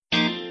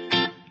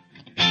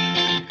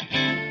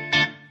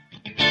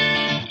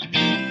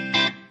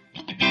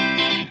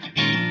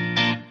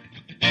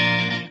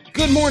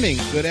Good morning,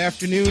 good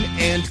afternoon,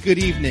 and good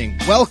evening.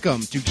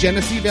 Welcome to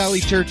Genesee Valley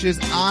Church's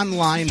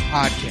online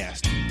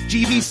podcast.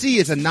 GVC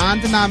is a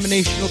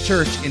non-denominational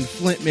church in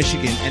Flint,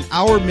 Michigan, and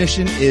our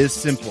mission is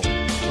simple: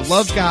 to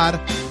love God,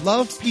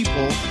 love people,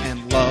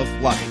 and love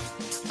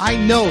life. I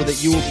know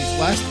that you will be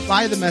blessed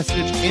by the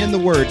message and the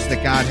words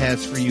that God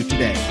has for you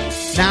today.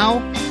 Now,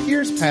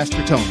 here's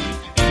Pastor Tony.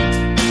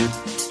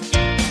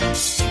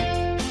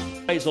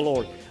 Praise the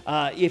Lord.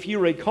 If you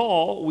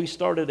recall, we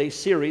started a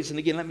series, and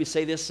again, let me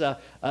say this,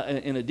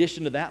 in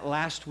addition to that,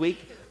 last week,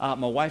 my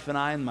wife and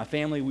I and my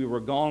family, we were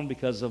gone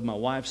because of my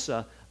wife's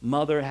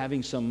mother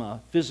having some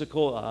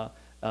physical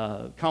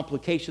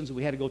complications.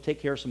 We had to go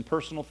take care of some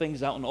personal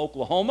things out in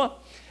Oklahoma,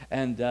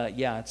 and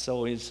it's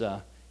always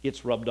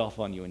gets rubbed off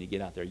on you when you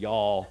get out there,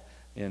 y'all,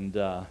 and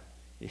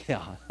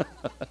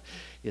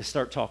you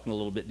start talking a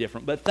little bit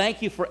different. But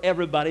thank you for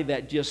everybody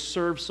that just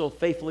served so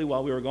faithfully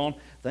while we were gone.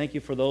 Thank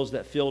you for those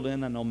that filled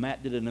in. I know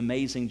Matt did an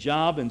amazing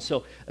job. And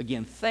so,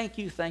 again, thank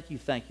you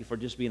for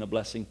just being a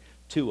blessing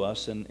to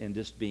us and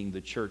just being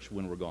the church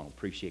when we're gone.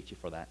 Appreciate you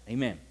for that.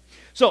 Amen.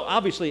 So,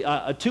 obviously,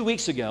 2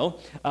 weeks ago,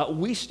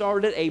 we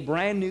started a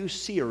brand new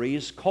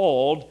series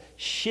called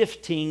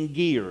Shifting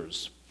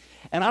Gears.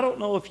 And I don't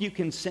know if you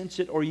can sense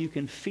it or you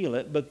can feel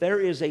it, but there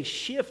is a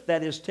shift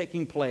that is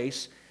taking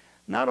place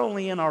not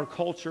only in our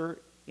culture,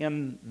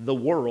 in the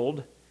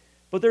world,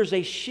 but there's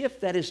a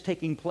shift that is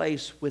taking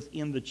place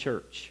within the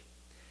church.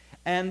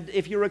 And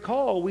if you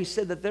recall, we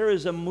said that there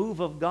is a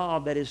move of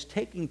God that is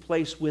taking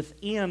place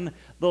within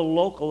the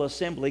local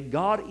assembly.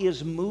 God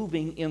is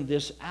moving in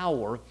this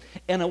hour.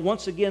 And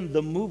once again,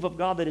 the move of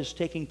God that is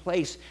taking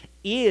place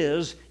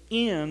is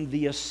in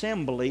the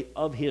assembly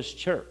of His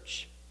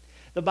church.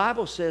 The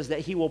Bible says that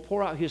He will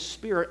pour out His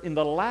Spirit in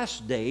the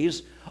last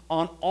days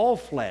on all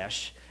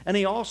flesh. And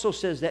He also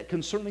says that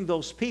concerning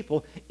those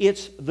people,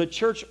 it's the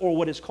church, or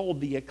what is called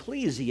the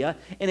ecclesia,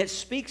 and it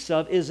speaks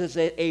of is as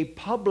a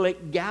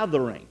public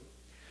gathering.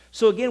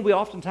 So again, we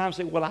oftentimes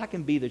say, well, I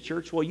can be the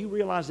church. Well, you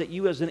realize that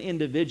you as an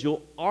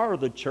individual are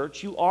the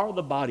church. You are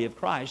the body of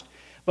Christ.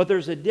 But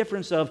there's a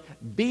difference of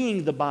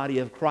being the body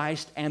of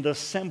Christ and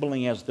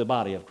assembling as the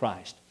body of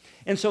Christ.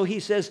 And so He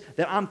says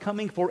that I'm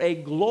coming for a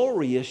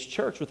glorious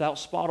church without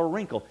spot or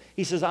wrinkle.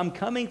 He says I'm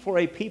coming for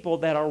a people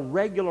that are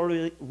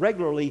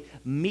regularly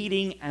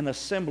meeting and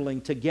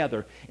assembling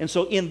together. And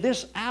so in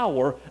this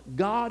hour,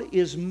 God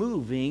is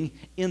moving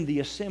in the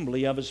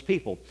assembly of His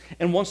people.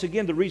 And once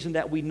again, the reason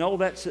that we know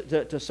that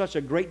to such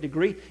a great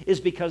degree is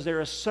because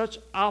there is such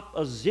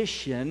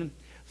opposition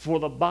for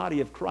the body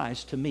of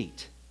Christ to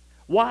meet.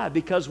 Why?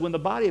 Because when the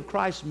body of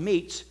Christ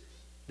meets,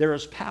 there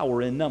is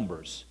power in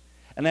numbers.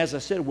 And as I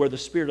said, where the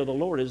Spirit of the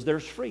Lord is,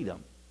 there's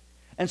freedom.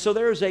 And so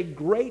there is a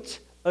great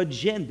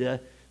agenda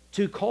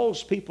to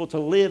cause people to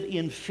live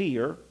in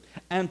fear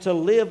and to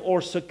live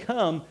or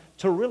succumb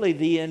to really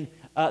the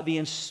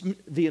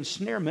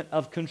ensnarement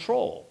of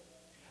control.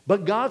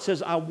 But God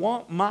says, I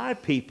want my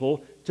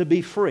people to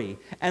be free.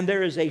 And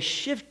there is a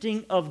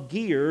shifting of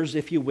gears,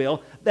 if you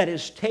will, that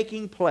is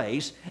taking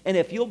place. And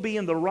if you'll be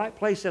in the right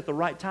place at the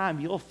right time,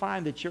 you'll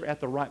find that you're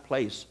at the right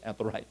place at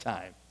the right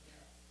time.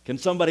 Can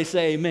somebody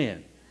say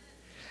amen?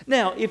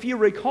 Now, if you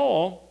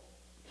recall,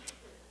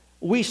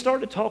 we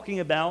started talking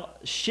about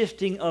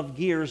shifting of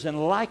gears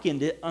and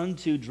likened it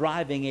unto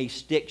driving a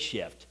stick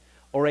shift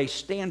or a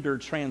standard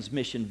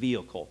transmission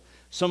vehicle.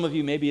 Some of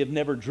you maybe have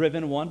never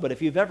driven one, but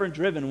if you've ever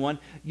driven one,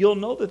 you'll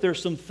know that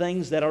there's some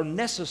things that are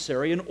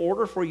necessary in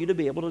order for you to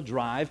be able to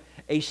drive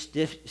a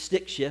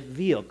stick shift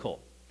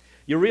vehicle.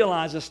 You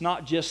realize it's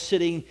not just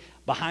sitting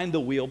behind the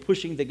wheel,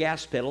 pushing the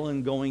gas pedal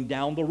and going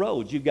down the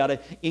road. You've got to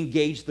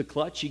engage the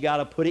clutch. You've got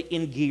to put it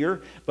in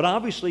gear. But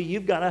obviously,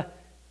 you've got to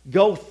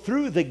go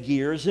through the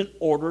gears in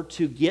order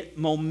to get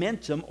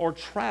momentum or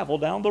travel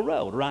down the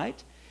road,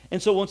 right?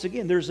 And so once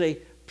again, there's a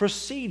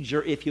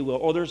procedure, if you will,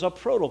 or there's a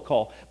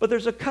protocol. But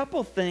there's a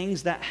couple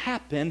things that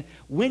happen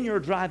when you're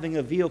driving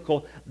a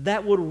vehicle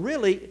that would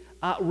really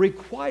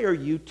require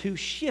you to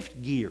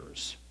shift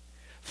gears.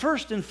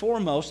 First and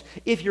foremost,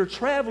 if you're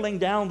traveling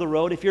down the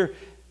road, if you're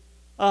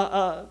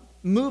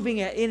moving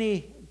at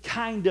any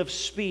kind of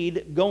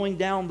speed going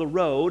down the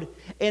road,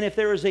 and if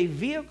there is a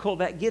vehicle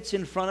that gets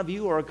in front of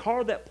you or a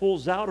car that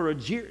pulls out or a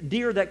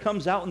deer that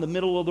comes out in the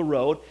middle of the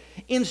road,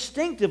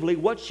 instinctively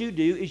what you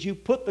do is you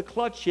put the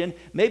clutch in,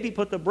 maybe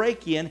put the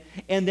brake in,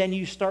 and then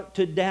you start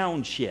to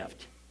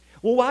downshift.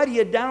 Well, why do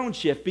you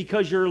downshift?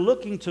 Because you're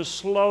looking to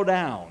slow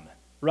down,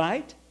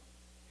 right?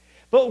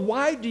 But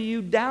why do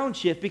you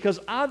downshift? Because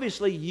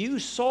obviously you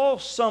saw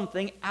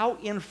something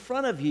out in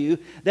front of you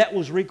that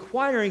was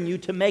requiring you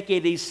to make a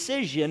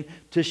decision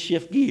to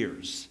shift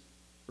gears,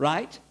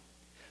 right?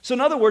 So in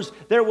other words,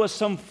 there was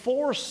some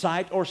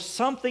foresight or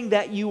something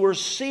that you were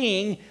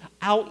seeing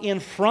out in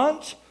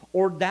front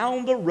or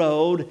down the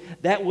road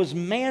that was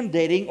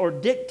mandating or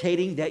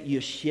dictating that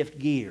you shift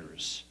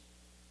gears,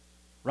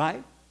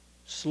 right?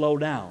 Slow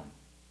down.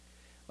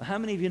 Well, how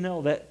many of you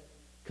know that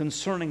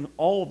concerning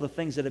all the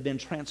things that have been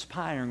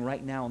transpiring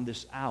right now in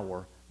this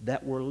hour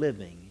that we're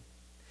living,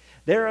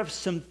 there have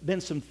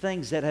been some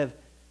things that have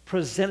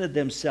presented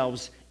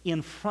themselves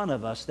in front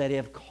of us that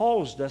have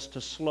caused us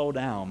to slow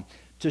down,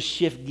 to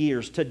shift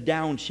gears, to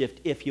downshift,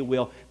 if you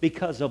will,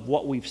 because of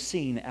what we've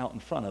seen out in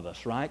front of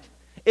us, right?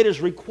 It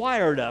has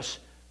required us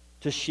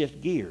to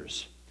shift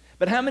gears.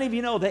 But how many of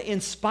you know that in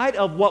spite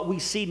of what we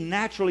see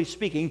naturally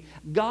speaking,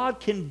 God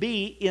can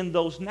be in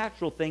those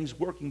natural things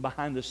working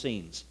behind the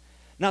scenes?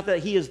 Not that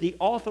He is the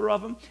author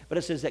of them, but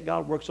it says that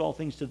God works all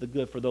things to the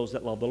good for those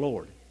that love the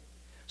Lord.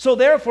 So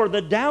therefore,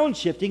 the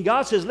downshifting,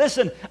 God says,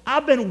 listen,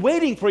 I've been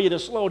waiting for you to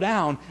slow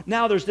down.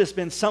 Now there's just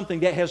been something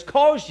that has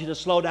caused you to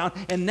slow down,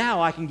 and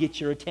now I can get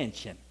your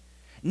attention.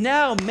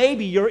 Now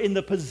maybe you're in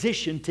the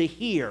position to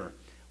hear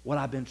what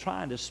I've been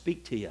trying to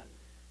speak to you.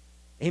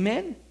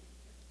 Amen?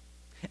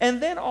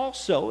 And then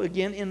also,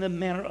 again, in the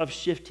manner of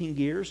shifting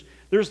gears,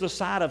 there's the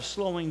side of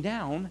slowing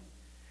down.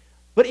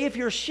 But if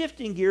you're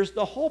shifting gears,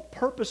 the whole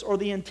purpose or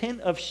the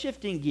intent of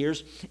shifting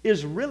gears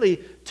is really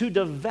to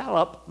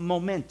develop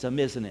momentum,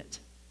 isn't it?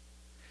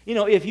 You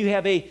know, if you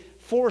have a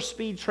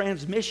 4-speed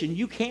transmission,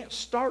 you can't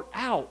start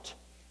out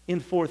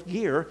in 4th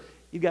gear.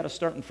 You've got to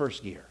start in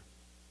 1st gear,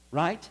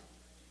 right?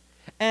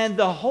 And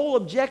the whole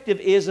objective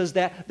is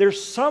that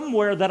there's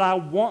somewhere that I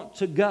want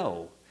to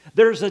go.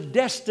 There's a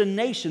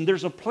destination.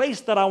 There's a place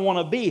that I want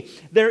to be.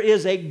 There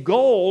is a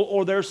goal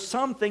or there's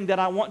something that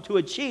I want to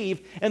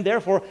achieve, and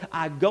therefore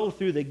I go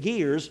through the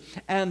gears,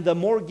 and the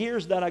more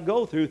gears that I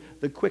go through,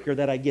 the quicker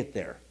that I get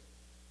there,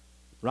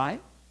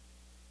 right?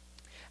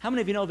 How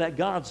many of you know that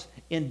God's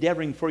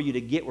endeavoring for you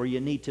to get where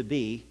you need to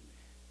be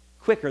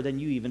quicker than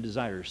you even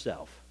desire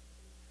yourself?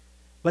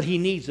 But He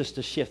needs us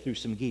to shift through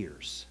some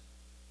gears.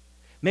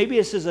 Maybe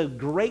this is a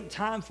great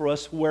time for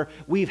us where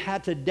we've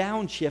had to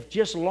downshift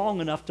just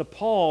long enough to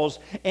pause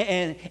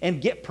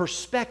and get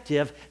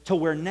perspective to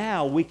where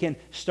now we can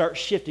start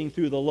shifting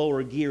through the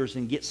lower gears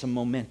and get some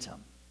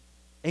momentum.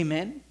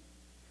 Amen?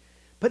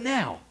 But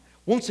now,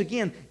 once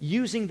again,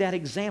 using that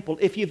example,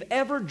 if you've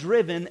ever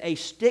driven a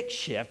stick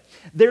shift,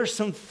 there's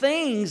some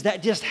things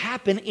that just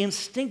happen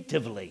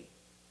instinctively.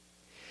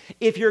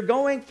 If you're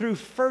going through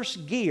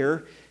 1st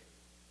gear,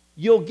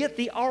 you'll get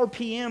the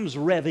RPMs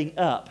revving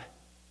up.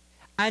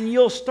 And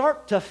you'll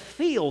start to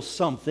feel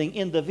something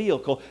in the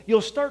vehicle. You'll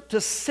start to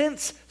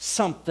sense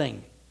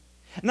something.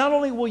 Not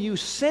only will you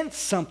sense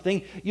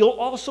something, you'll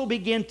also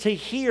begin to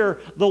hear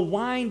the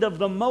whine of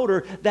the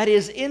motor that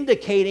is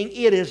indicating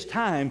it is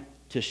time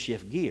to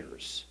shift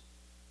gears.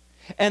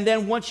 And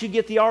then once you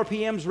get the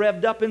RPMs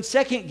revved up in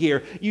 2nd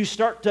gear, you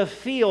start to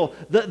feel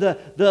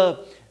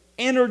the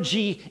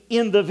energy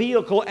in the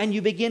vehicle, and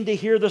you begin to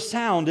hear the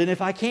sound. And if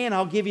I can,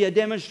 I'll give you a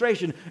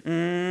demonstration.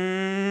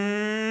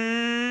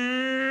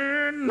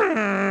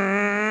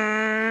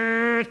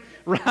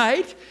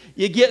 Right?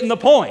 You're getting the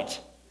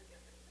point.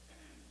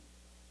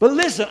 But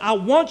listen, I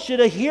want you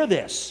to hear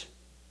this.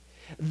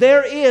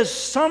 There is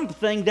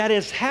something that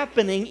is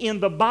happening in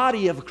the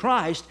body of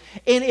Christ,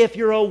 and if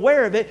you're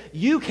aware of it,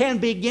 you can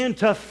begin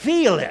to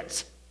feel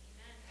it.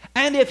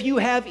 And if you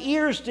have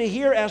ears to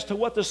hear as to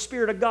what the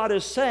Spirit of God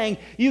is saying,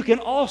 you can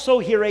also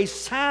hear a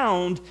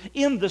sound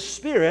in the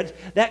Spirit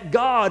that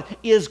God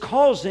is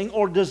causing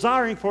or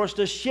desiring for us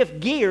to shift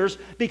gears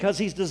because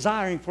He's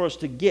desiring for us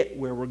to get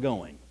where we're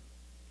going.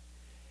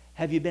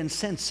 Have you been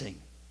sensing?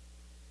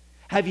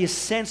 Have you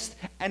sensed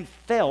and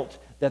felt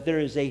that there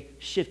is a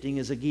shifting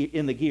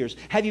in the gears?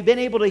 Have you been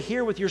able to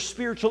hear with your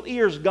spiritual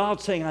ears God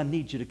saying, I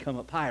need you to come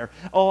up higher.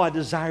 Oh, I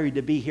desire you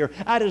to be here.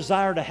 I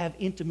desire to have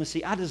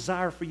intimacy. I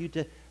desire for you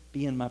to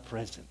be in my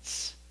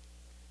presence.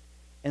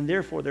 And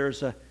therefore,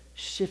 there's a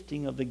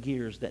shifting of the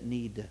gears that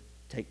need to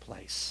take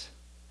place.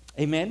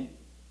 Amen?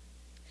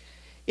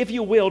 If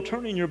you will,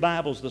 turn in your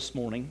Bibles this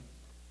morning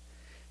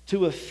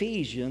to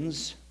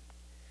Ephesians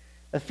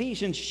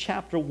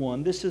chapter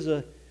 1. This is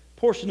a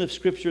portion of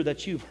Scripture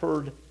that you've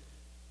heard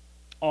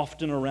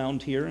often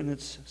around here, and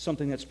it's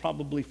something that's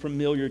probably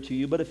familiar to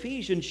you. But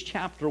Ephesians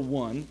chapter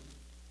 1,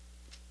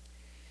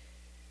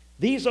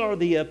 these are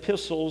the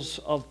epistles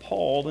of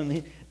Paul,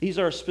 and these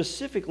are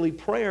specifically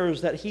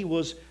prayers that he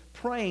was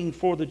praying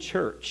for the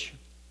church.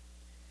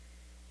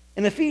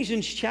 In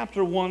Ephesians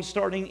chapter 1,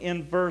 starting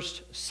in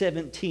verse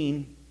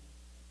 17,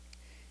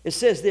 it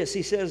says this.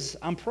 He says,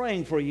 I'm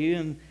praying for you,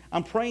 and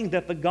I'm praying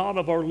that the God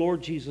of our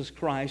Lord Jesus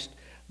Christ,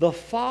 the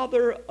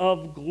Father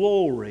of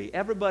glory,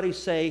 everybody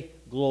say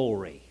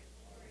glory.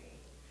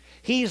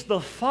 He's the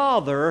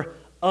Father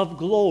of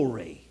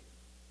glory.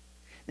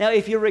 Now,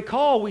 if you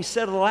recall, we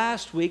said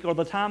last week, or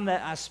the time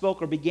that I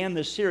spoke or began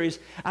this series,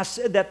 I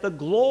said that the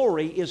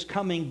glory is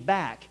coming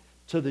back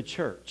to the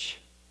church.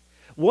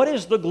 What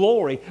is the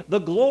glory? The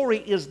glory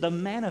is the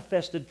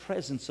manifested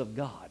presence of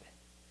God.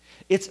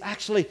 It's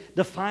actually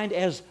defined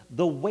as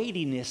the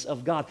weightiness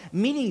of God,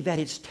 meaning that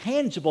it's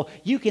tangible.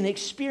 You can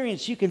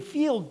experience, you can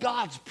feel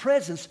God's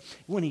presence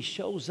when He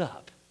shows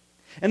up.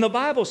 And the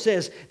Bible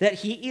says that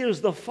He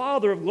is the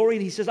Father of glory.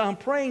 And He says, I'm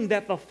praying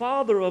that the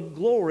Father of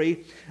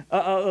glory,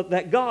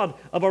 that God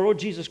of our Lord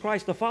Jesus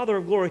Christ, the Father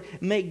of glory,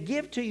 may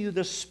give to you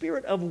the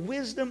spirit of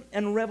wisdom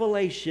and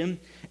revelation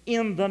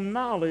in the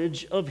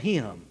knowledge of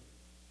Him.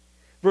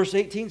 Verse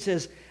 18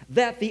 says,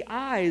 that the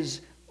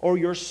eyes, or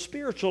your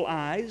spiritual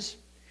eyes,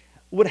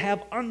 would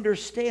have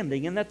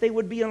understanding, and that they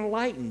would be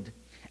enlightened,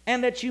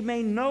 and that you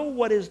may know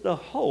what is the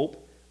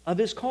hope of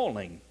his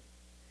calling,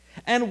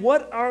 and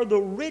what are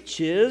the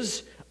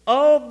riches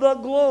of the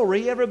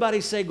glory. Everybody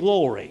say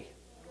glory.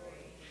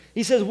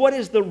 He says, what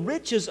is the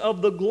riches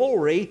of the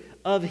glory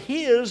of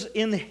his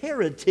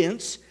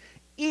inheritance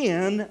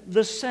in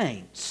the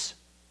saints?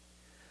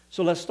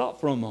 So let's stop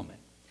for a moment.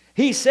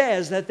 He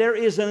says that there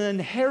is an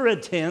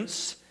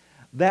inheritance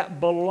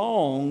that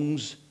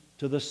belongs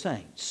to the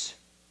saints.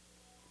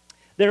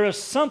 There is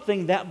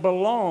something that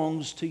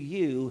belongs to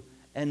you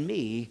and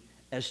me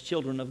as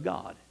children of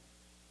God.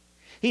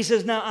 He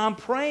says, now I'm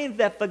praying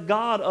that the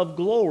God of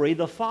glory,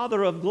 the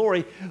Father of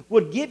glory,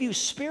 would give you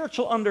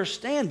spiritual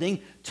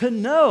understanding to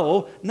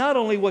know not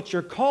only what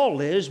your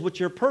call is, what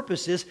your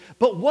purpose is,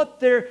 but what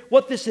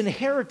this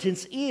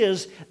inheritance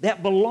is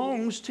that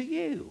belongs to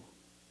you.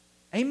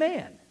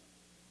 Amen.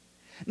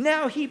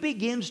 Now he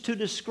begins to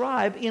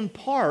describe in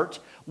part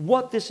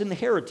what this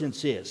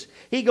inheritance is.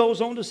 He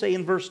goes on to say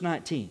in verse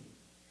 19,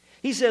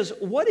 he says,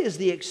 what is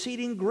the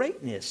exceeding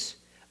greatness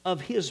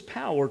of his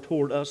power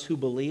toward us who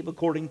believe,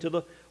 according to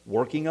the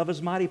working of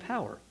his mighty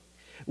power,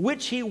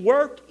 which he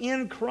worked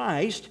in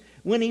Christ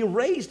when he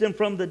raised him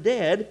from the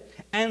dead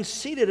and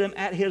seated him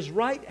at his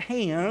right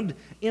hand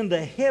in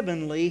the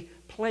heavenly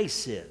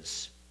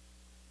places.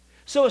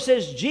 So it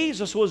says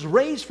Jesus was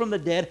raised from the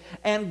dead,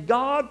 and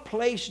God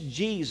placed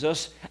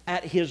Jesus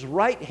at his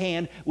right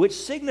hand, which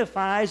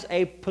signifies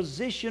a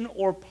position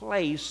or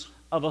place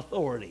of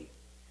authority.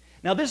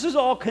 Now this is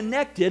all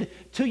connected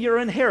to your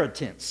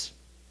inheritance.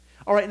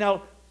 All right,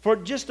 now for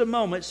just a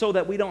moment, so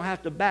that we don't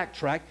have to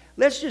backtrack,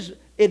 let's just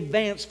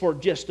advance for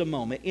just a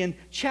moment. In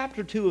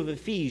chapter 2 of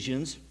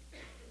Ephesians,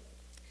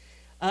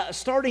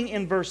 starting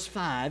in verse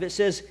 5, it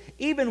says,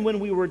 even when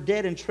we were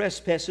dead in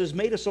trespasses,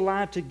 made us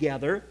alive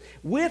together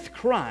with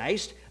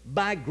Christ,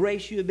 by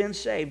grace you have been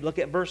saved. Look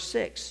at verse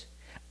 6.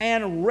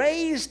 And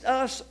raised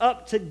us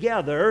up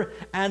together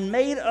and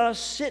made us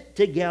sit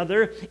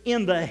together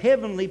in the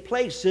heavenly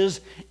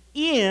places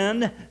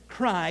in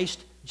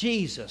Christ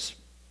Jesus.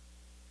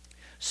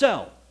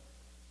 So,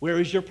 where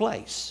is your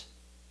place?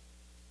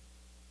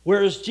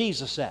 Where is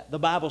Jesus at? The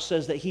Bible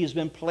says that he has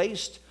been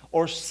placed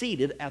or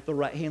seated at the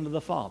right hand of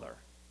the Father.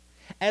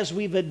 As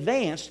we've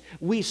advanced,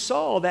 we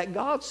saw that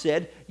God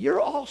said,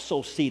 you're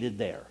also seated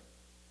there.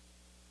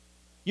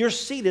 You're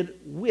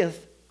seated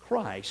with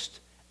Christ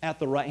at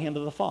the right hand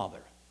of the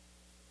Father.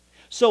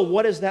 So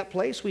what is that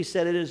place? We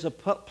said it is a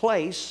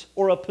place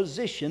or a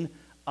position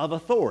of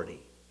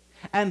authority.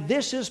 And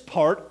this is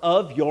part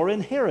of your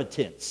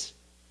inheritance.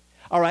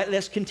 All right,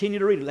 let's continue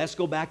to read it. Let's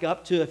go back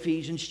up to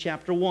Ephesians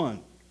chapter 1.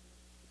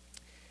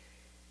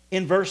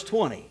 In verse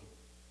 20,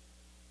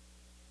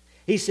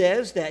 he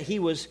says that he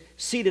was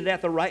seated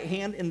at the right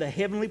hand in the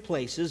heavenly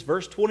places,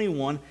 verse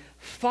 21,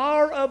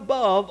 far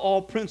above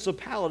all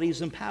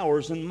principalities and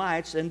powers and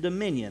mights and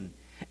dominion,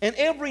 and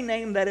every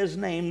name that is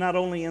named, not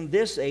only in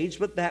this age,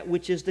 but that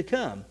which is to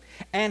come.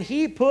 And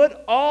he put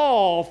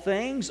all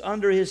things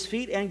under his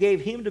feet and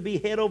gave him to be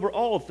head over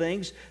all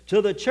things to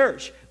the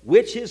church,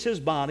 which is his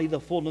body, the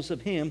fullness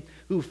of him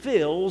who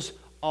fills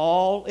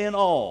all in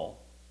all.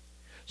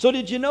 So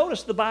did you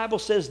notice the Bible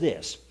says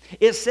this?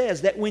 It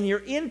says that when you're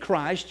in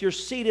Christ, you're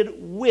seated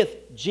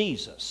with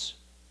Jesus.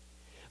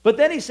 But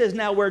then he says,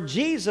 now where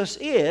Jesus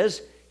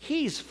is,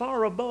 he's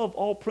far above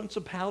all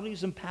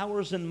principalities and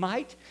powers and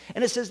might.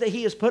 And it says that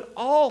he has put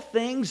all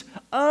things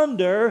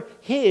under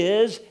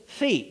his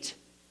feet.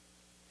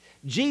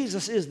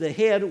 Jesus is the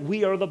head,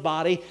 we are the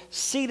body,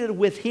 seated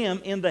with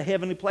him in the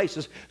heavenly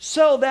places.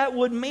 So that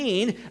would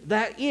mean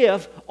that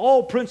if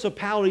all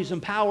principalities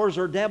and powers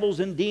or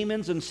devils and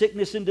demons and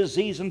sickness and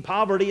disease and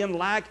poverty and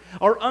lack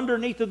are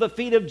underneath of the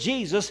feet of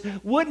Jesus,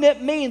 wouldn't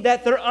it mean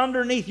that they're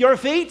underneath your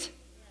feet?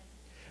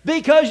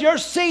 Because you're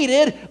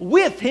seated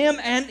with him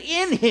and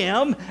in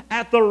him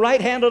at the right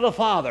hand of the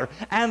Father.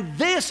 And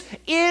this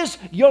is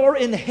your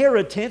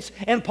inheritance.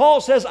 And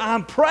Paul says,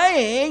 I'm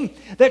praying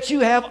that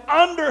you have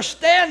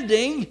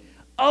understanding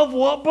of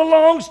what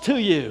belongs to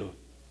you.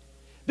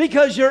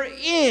 Because you're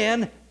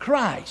in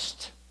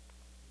Christ.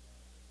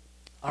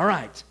 All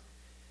right.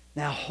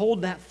 Now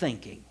hold that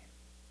thinking.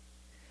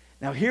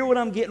 Now hear what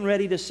I'm getting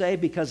ready to say,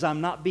 because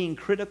I'm not being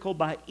critical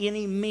by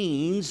any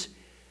means.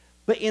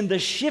 But in the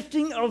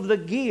shifting of the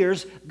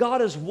gears,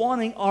 God is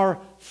wanting our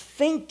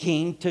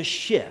thinking to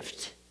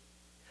shift,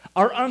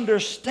 our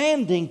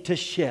understanding to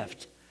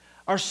shift,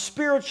 our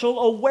spiritual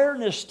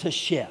awareness to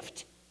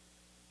shift.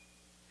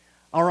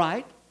 All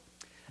right?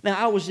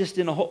 Now, I was just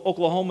in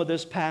Oklahoma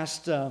this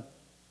past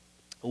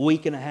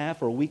week and a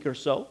half or a week or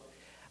so,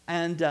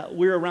 and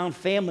we were around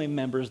family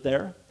members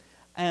there.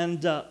 And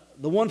the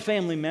one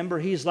family member,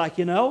 he's like,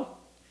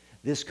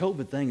 this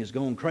COVID thing is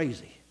going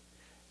crazy.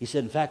 He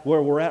said, in fact,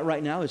 where we're at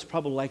right now is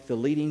probably like the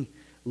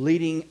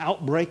leading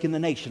outbreak in the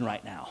nation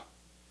right now.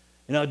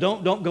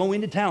 Don't go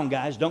into town,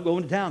 guys. Don't go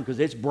into town because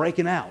it's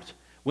breaking out.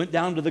 Went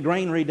down to the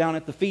granary down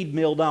at the feed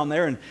mill down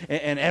there,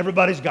 and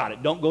everybody's got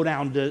it. Don't go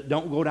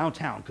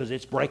downtown because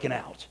it's breaking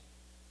out.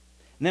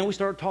 And then we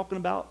started talking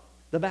about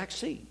the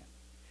vaccine.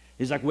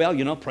 He's like,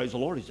 well, praise the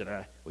Lord. He said,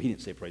 well, he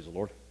didn't say praise the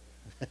Lord.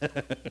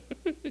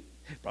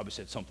 Probably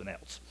said something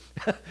else.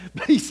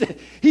 But he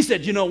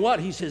said, you know what?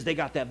 He says, they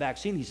got that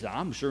vaccine. He said,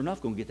 I'm sure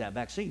enough going to get that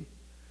vaccine.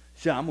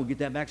 He said, I'm going to get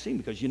that vaccine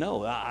because,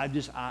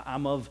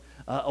 I'm of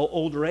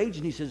older age.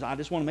 And he says, I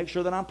just want to make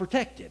sure that I'm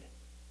protected.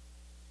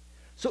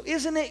 So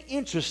isn't it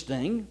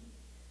interesting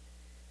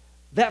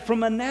that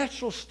from a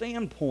natural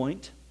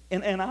standpoint,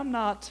 and I'm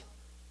not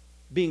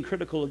being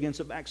critical against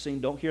a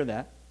vaccine, don't hear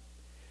that,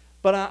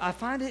 but I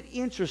find it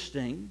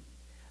interesting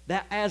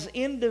that as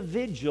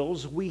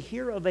individuals, we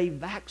hear of a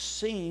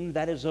vaccine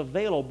that is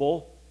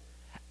available,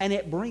 and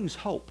it brings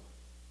hope.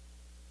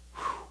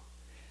 Whew.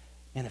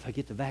 Man, if I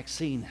get the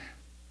vaccine,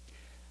 I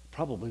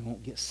probably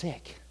won't get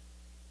sick.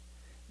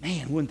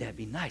 Man, wouldn't that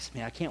be nice?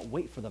 Man, I can't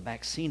wait for the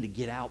vaccine to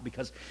get out,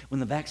 because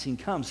when the vaccine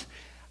comes,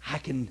 I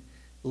can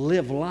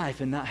live life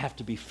and not have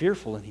to be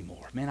fearful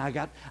anymore. Man,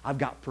 I've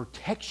got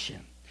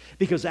protection.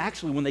 Because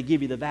actually, when they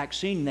give you the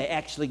vaccine, they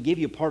actually give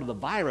you part of the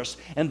virus,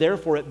 and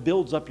therefore it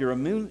builds up your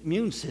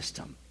immune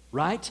system,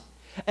 right?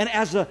 And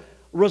as a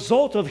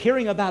result of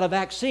hearing about a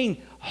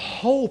vaccine,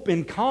 hope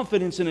and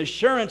confidence and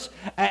assurance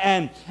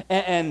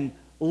and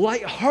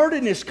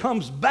lightheartedness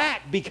comes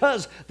back,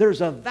 because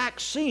there's a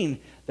vaccine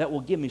that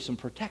will give me some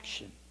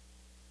protection.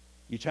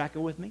 You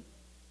tracking with me?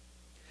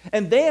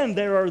 And then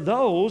there are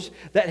those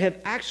that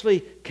have actually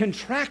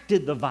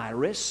contracted the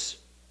virus.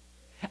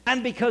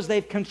 And because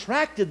they've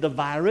contracted the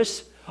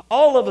virus,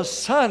 all of a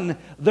sudden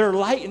they're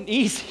light and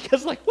easy.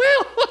 It's like,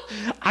 well,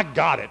 I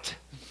got it.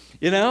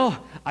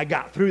 I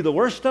got through the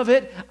worst of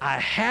it. I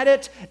had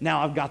it.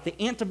 Now I've got the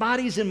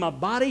antibodies in my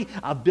body.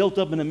 I've built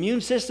up an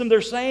immune system,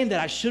 they're saying, that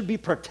I should be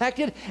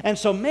protected. And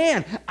so,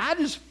 man, I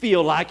just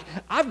feel like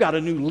I've got a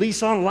new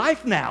lease on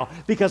life now,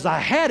 because I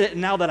had it.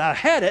 And now that I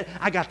had it,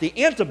 I got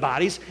the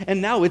antibodies,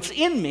 and now it's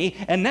in me.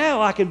 And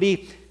now I can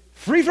be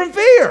free from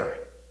fear.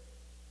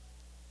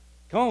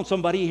 Come on,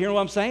 somebody, you hear what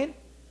I'm saying?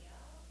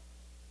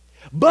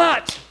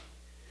 But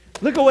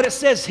look at what it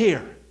says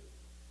here.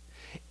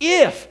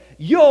 If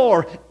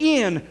you're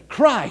in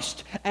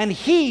Christ and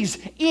He's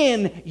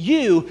in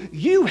you,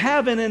 you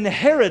have an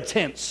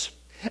inheritance.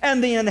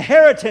 And the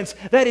inheritance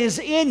that is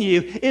in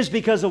you is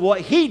because of what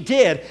He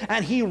did.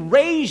 And He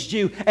raised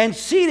you and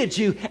seated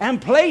you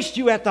and placed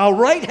you at the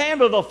right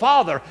hand of the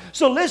Father.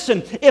 So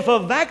listen, if a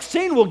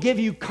vaccine will give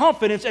you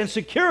confidence and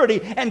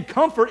security and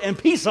comfort and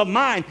peace of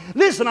mind,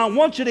 listen, I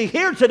want you to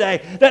hear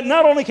today that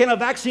not only can a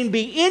vaccine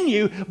be in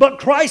you, but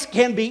Christ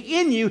can be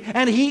in you,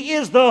 and He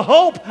is the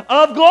hope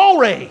of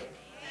glory.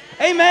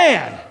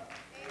 Amen.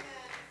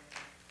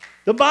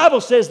 The Bible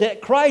says that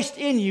Christ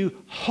in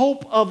you,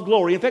 hope of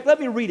glory. In fact,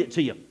 let me read it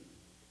to you.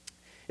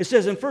 It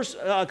says in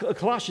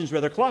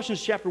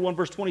Colossians chapter 1,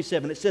 verse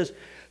 27, it says,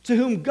 to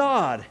whom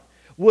God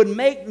would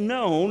make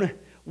known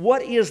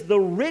what is the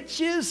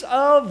riches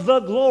of the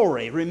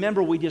glory.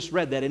 Remember, we just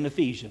read that in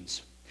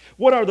Ephesians.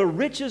 What are the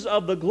riches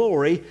of the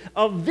glory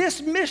of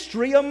this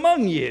mystery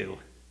among you,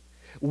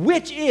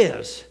 which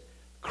is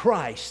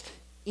Christ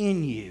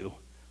in you,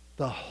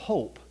 the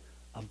hope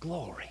of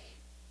glory.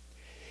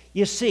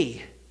 You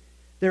see,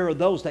 there are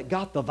those that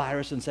got the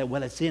virus and say,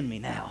 well, it's in me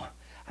now.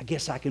 I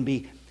guess I can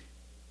be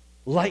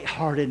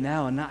lighthearted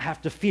now and not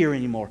have to fear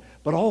anymore.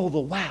 But all the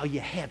while,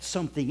 you had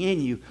something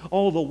in you.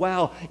 All the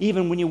while,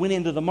 even when you went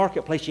into the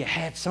marketplace, you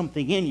had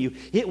something in you.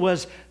 It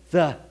was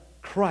the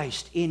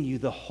Christ in you,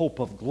 the hope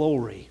of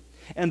glory.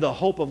 And the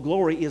hope of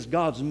glory is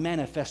God's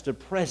manifested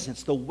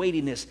presence, the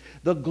weightiness,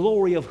 the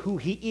glory of who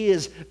He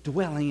is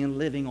dwelling and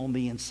living on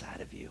the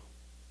inside of you.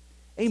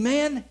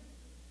 Amen?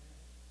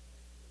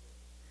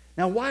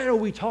 Now, why are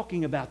we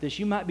talking about this?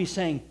 You might be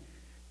saying,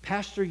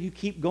 Pastor, you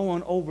keep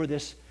going over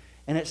this,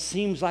 and it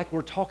seems like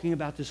we're talking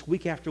about this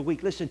week after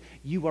week. Listen,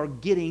 you are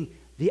getting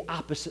the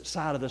opposite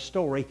side of the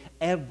story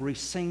every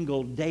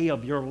single day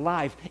of your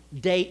life,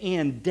 day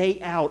in, day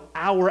out,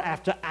 hour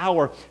after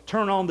hour.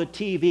 Turn on the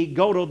TV,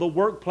 go to the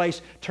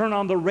workplace, turn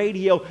on the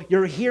radio.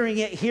 You're hearing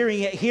it,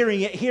 hearing it,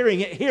 hearing it, hearing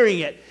it, hearing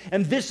it.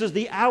 And this is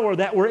the hour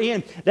that we're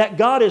in, that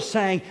God is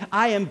saying,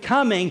 I am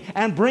coming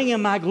and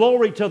bringing my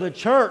glory to the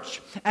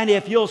church. And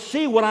if you'll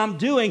see what I'm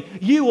doing,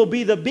 you will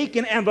be the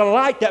beacon and the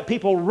light that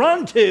people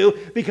run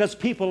to, because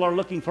people are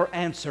looking for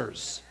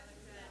answers.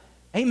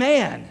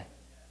 Amen.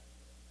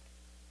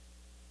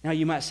 Now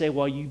you might say,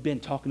 well, you've been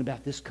talking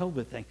about this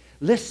COVID thing.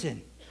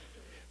 Listen,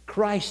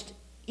 Christ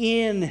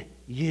in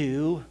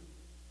you,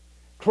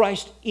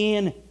 Christ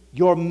in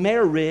your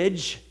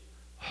marriage,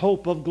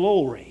 hope of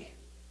glory.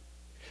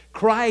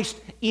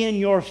 Christ in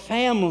your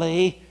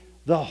family,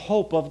 the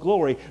hope of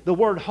glory. The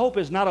word hope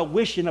is not a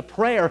wish and a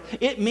prayer.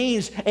 It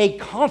means a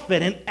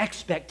confident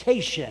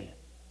expectation.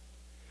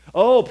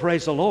 Oh,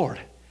 praise the Lord.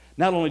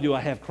 Not only do I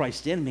have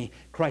Christ in me,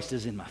 Christ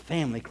is in my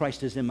family.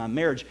 Christ is in my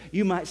marriage.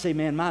 You might say,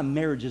 man, my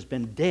marriage has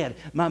been dead.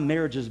 My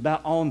marriage is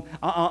about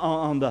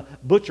on the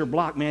butcher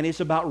block, man.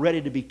 It's about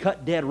ready to be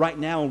cut dead right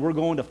now, and we're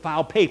going to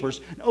file papers.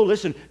 No,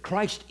 listen,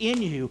 Christ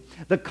in you,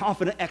 the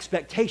confident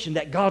expectation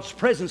that God's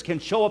presence can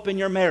show up in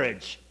your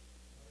marriage.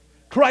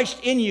 Christ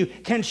in you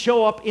can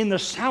show up in the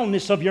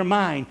soundness of your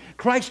mind.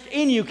 Christ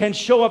in you can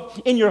show up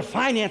in your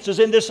finances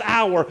in this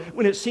hour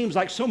when it seems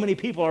like so many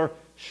people are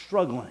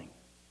struggling.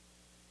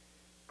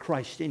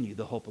 Christ in you,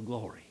 the hope of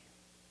glory.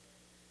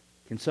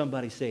 Can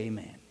somebody say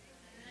amen? Amen.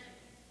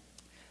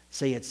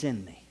 Say, it's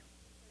in me.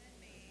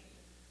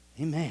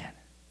 Amen.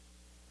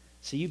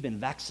 See, you've been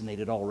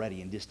vaccinated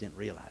already and just didn't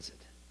realize it.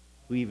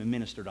 We even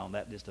ministered on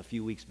that just a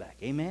few weeks back.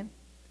 Amen?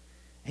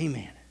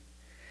 Amen.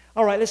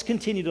 All right, let's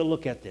continue to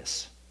look at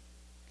this.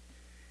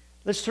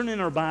 Let's turn in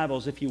our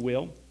Bibles, if you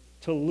will,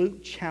 to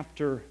Luke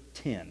chapter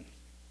 10.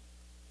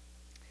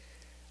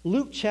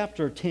 Luke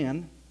chapter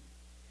 10.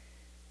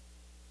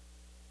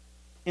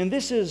 And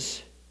this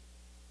is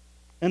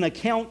an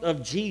account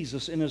of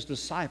Jesus and his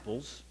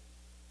disciples.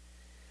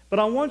 But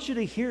I want you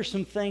to hear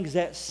some things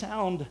that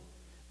sound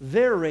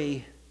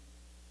very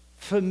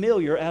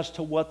familiar as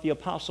to what the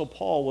Apostle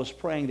Paul was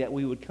praying that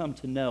we would come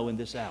to know in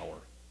this hour.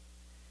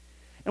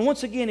 And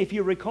once again, if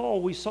you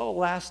recall, we saw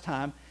last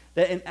time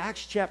that in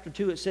Acts chapter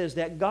 2 it says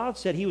that God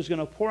said he was going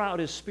to pour out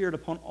his Spirit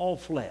upon all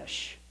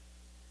flesh.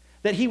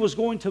 That he was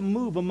going to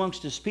move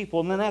amongst his people.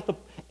 And then at the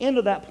end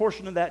of that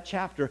portion of that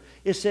chapter,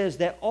 it says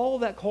that all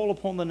that call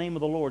upon the name of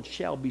the Lord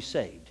shall be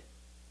saved.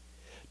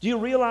 Do you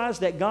realize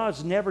that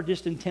God's never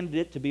just intended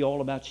it to be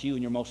all about you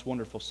and your most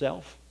wonderful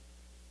self?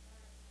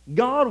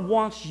 God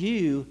wants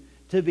you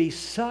to be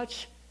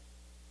such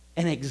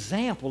an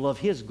example of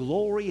his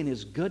glory and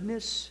his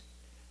goodness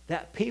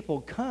that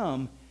people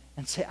come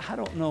and say, I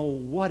don't know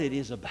what it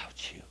is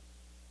about you,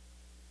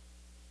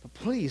 but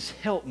please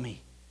help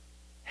me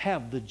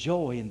have the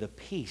joy and the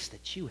peace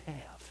that you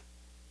have.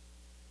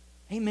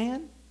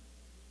 Amen?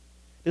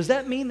 Does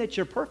that mean that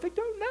you're perfect?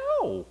 Oh,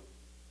 no.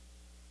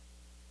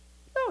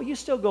 No, you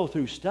still go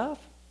through stuff,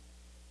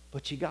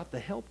 but you got the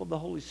help of the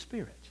Holy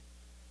Spirit.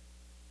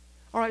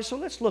 All right, so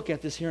let's look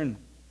at this here in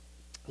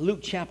Luke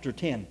chapter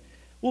 10.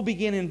 We'll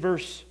begin in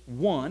verse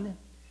 1,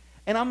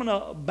 and I'm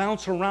going to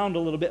bounce around a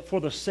little bit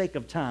for the sake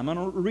of time. I'm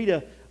going to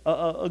read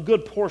a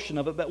good portion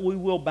of it, but we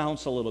will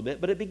bounce a little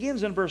bit. But it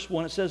begins in verse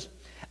 1. It says,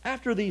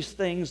 after these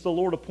things, the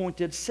Lord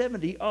appointed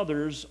 70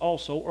 others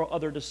also, or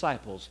other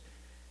disciples.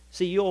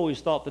 See, you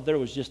always thought that there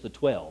was just the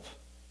 12.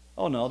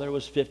 Oh, no, there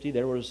was 50,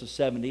 there was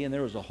 70, and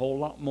there was a whole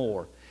lot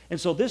more. And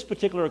so this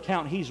particular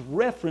account, he's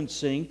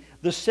referencing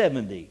the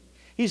 70.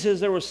 He says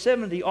there were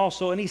 70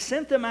 also, and he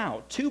sent them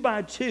out 2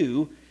 by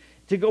 2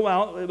 to go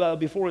out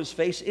before his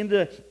face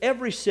into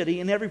every city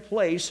and every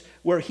place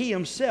where he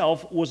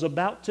himself was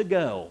about to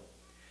go.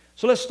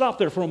 So let's stop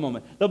there for a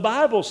moment. The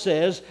Bible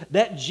says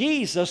that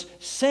Jesus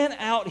sent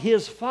out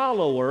his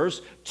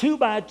followers 2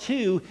 by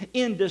 2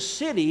 into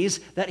cities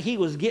that he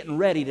was getting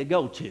ready to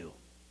go to.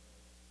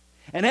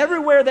 And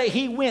everywhere that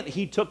he went,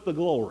 he took the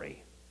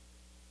glory.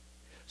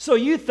 So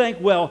you think,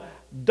 well,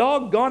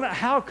 doggone it,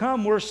 how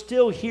come we're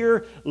still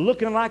here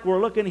looking like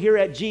we're looking here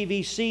at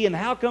GVC, and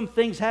how come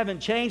things haven't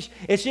changed?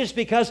 It's just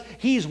because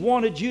he's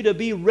wanted you to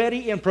be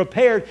ready and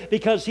prepared,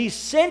 because he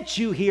sent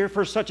you here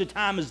for such a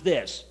time as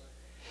this.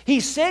 He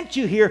sent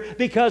you here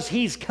because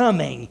he's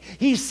coming.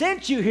 He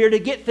sent you here to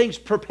get things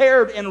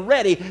prepared and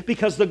ready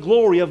because the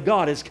glory of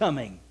God is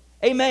coming.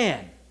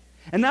 Amen.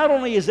 And not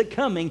only is it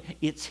coming,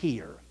 it's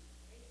here.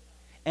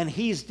 And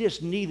he's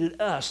just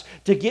needed us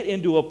to get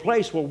into a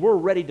place where we're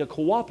ready to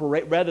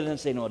cooperate rather than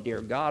saying, oh, dear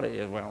God, it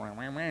is.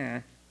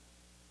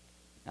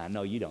 I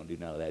know you don't do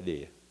none of that, do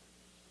you?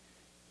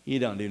 You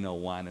don't do no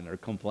whining or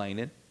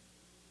complaining.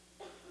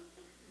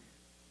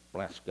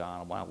 Bless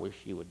God, I wish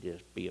you would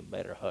just be a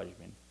better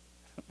husband.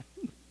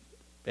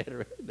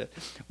 Better.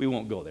 We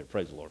won't go there.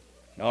 Praise the Lord.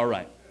 All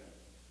right.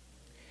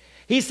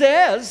 He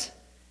says,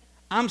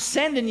 I'm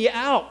sending you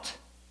out.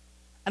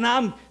 And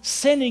I'm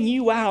sending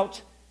you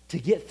out to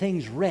get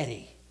things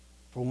ready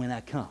for when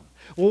I come.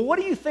 Well, what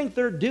do you think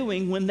they're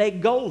doing when they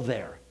go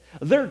there?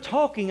 They're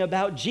talking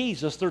about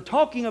Jesus. They're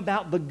talking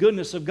about the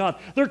goodness of God.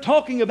 They're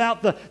talking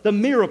about the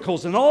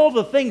miracles and all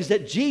the things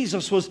that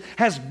Jesus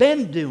has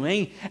been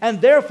doing.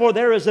 And therefore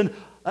there is an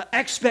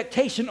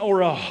expectation or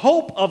a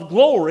hope of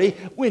glory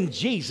when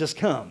Jesus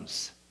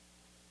comes.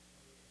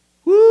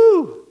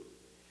 Woo!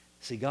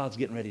 See, God's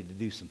getting ready to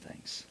do some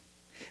things.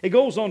 It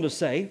goes on to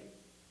say,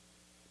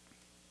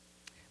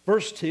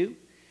 verse 2,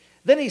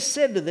 then he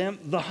said to them,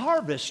 the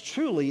harvest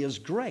truly is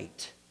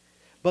great,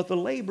 but the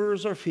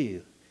laborers are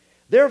few.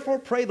 Therefore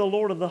pray the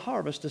Lord of the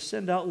harvest to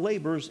send out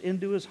laborers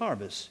into his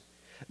harvest.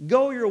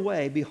 Go your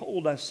way,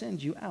 behold, I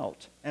send you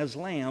out as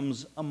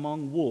lambs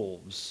among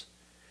wolves.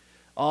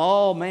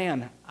 Oh,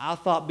 man, I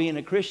thought being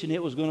a Christian,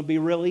 it was going to be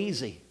real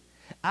easy.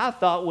 I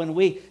thought when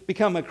we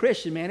become a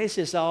Christian, man, it's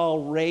just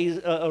all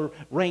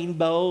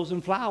rainbows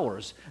and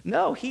flowers.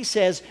 No, he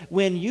says,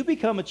 when you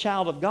become a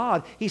child of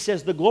God, he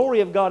says, the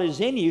glory of God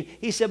is in you.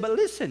 He said, but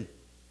listen,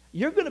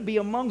 you're going to be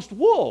amongst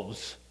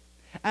wolves,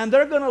 and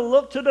they're going to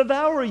look to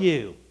devour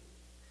you.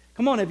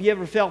 Come on, have you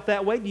ever felt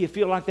that way? Do you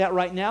feel like that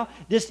right now?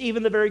 Just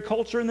even the very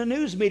culture in the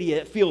news media,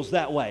 it feels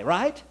that way,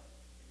 right?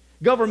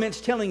 Government's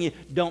telling you,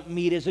 don't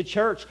meet as a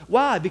church.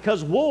 Why?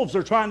 Because wolves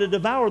are trying to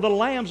devour the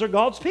lambs of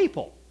God's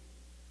people.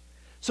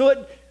 So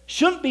it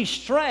shouldn't be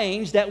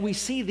strange that we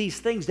see these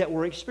things that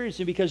we're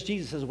experiencing, because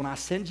Jesus says, when I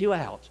send you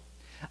out,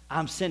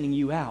 I'm sending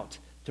you out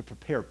to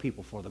prepare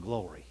people for the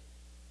glory.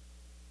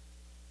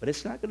 But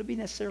it's not going to be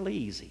necessarily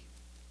easy.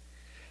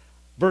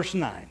 Verse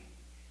 9.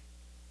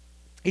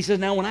 He says,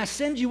 now when I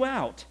send you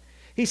out,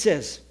 he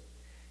says,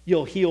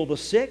 you'll heal the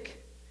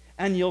sick,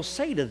 and you'll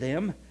say to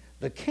them,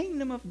 the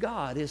kingdom of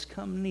God is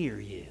come near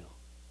you.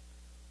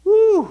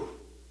 Woo!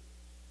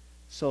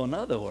 So in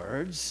other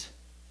words,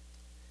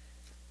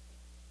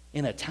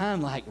 in a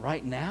time like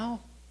right now,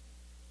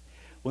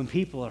 when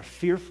people are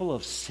fearful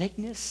of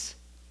sickness,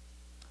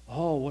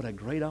 oh, what a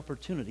great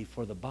opportunity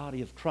for the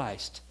body of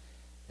Christ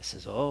that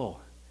says, oh,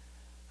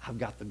 I've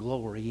got the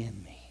glory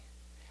in me.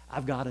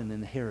 I've got an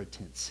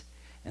inheritance.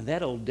 And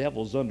that old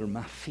devil's under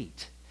my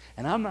feet.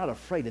 And I'm not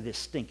afraid of this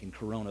stinking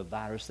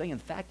coronavirus thing. In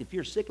fact, if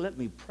you're sick, let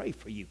me pray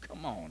for you.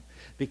 Come on.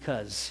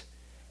 Because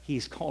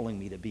he's calling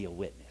me to be a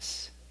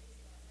witness.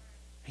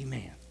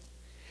 Amen.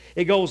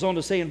 It goes on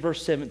to say in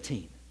verse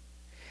 17,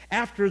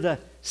 after the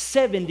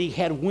 70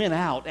 had went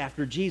out,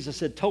 after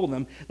Jesus had told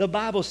them, the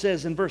Bible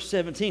says in verse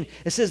 17,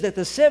 it says that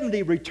the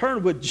 70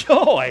 returned with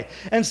joy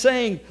and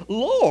saying,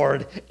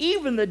 Lord,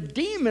 even the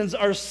demons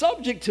are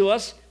subject to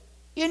us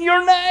in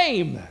your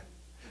name.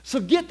 So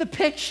get the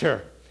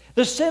picture.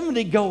 The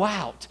 70 go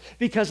out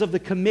because of the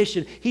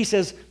commission. He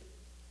says,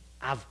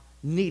 I've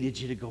needed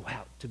you to go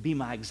out to be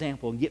my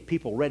example and get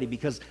people ready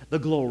because the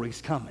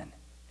glory's coming.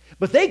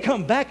 But they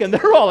come back and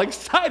they're all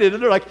excited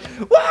and they're like,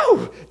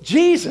 whoa,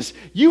 Jesus,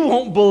 you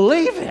won't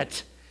believe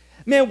it.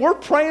 Man, we're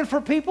praying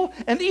for people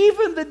and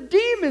even the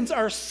demons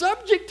are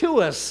subject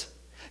to us.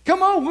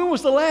 Come on, when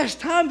was the last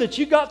time that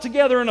you got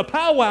together in a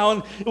powwow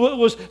and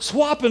was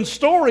swapping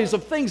stories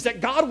of things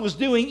that God was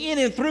doing in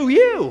and through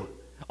you?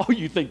 Oh,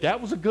 you think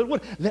that was a good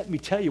one? Let me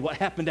tell you what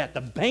happened at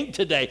the bank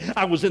today.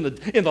 I was in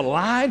the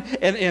line,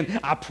 and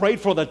I prayed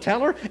for the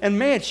teller, and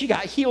man, she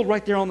got healed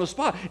right there on the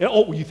spot. And,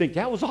 oh, you think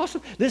that was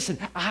awesome? Listen,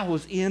 I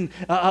was in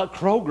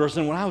Kroger's,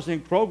 and when I was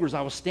in Kroger's, I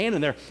was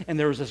standing there, and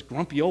there was this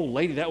grumpy old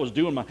lady that was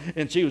doing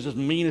and she was just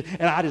mean,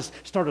 and I just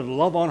started to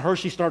love on her.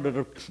 She started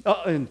to,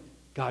 and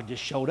God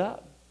just showed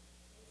up.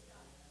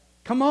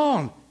 Come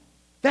on.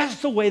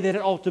 That's the way that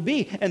it ought to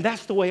be, and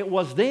that's the way it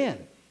was then.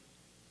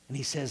 And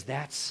he says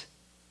that's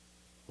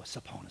what's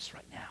upon us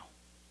right now.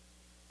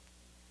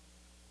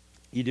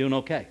 You doing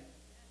okay?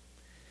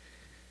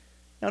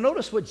 Now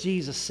notice what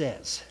Jesus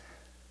says.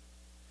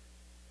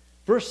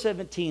 Verse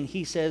 17,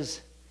 he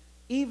says,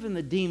 even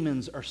the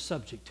demons are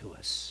subject to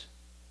us.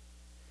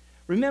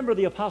 Remember,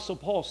 the Apostle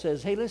Paul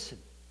says, hey, listen,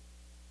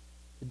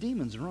 the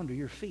demons are under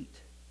your feet.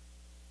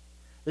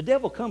 The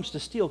devil comes to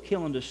steal,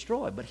 kill, and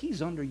destroy, but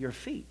he's under your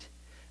feet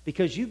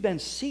because you've been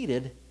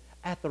seated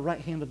at the right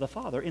hand of the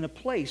Father in a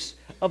place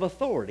of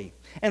authority.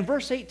 And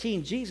verse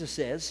 18, Jesus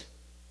says,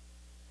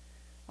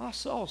 I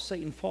saw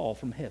Satan fall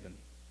from heaven,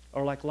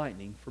 or like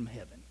lightning from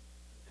heaven.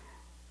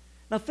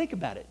 Now think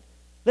about it.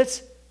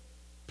 Let's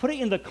put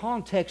it in the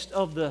context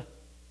of the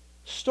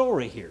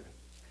story here.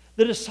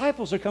 The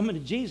disciples are coming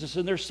to Jesus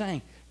and they're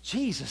saying,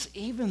 Jesus,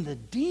 even the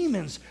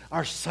demons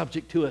are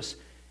subject to us.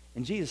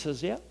 And Jesus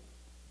says, yeah,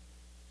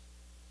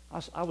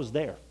 I was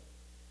there.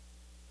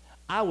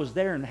 I was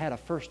there and had a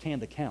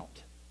first-hand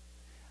account.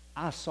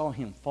 I saw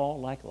him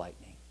fall like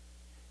lightning.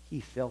 He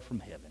fell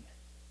from heaven.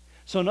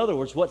 So in other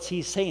words, what's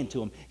he saying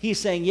to him? He's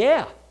saying,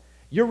 yeah,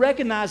 you're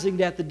recognizing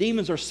that the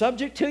demons are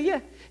subject to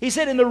you? He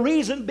said, and the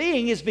reason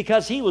being is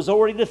because he was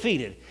already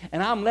defeated.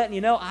 And I'm letting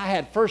you know, I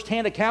had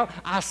first-hand account.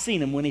 I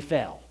seen him when he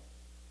fell.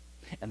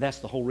 And that's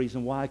the whole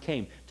reason why I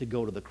came, to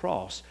go to the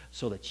cross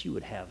so that you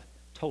would have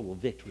total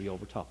victory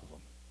over top of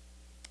them.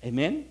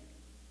 Amen?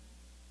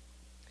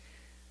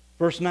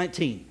 Verse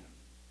 19.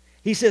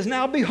 He says,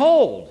 now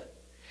behold,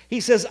 he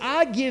says,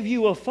 I give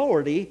you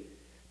authority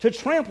to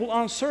trample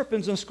on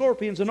serpents and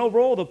scorpions and over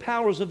all the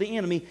powers of the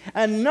enemy,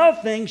 and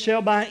nothing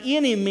shall by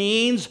any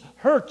means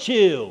hurt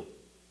you.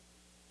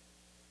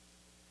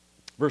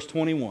 Verse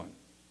 21.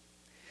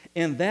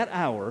 In that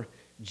hour,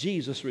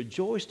 Jesus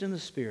rejoiced in the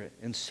Spirit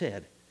and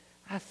said,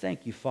 I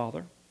thank you,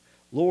 Father,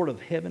 Lord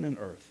of heaven and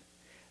earth,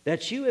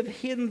 that you have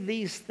hidden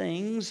these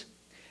things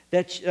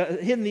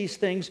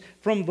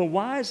from the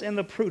wise and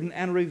the prudent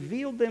and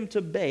revealed them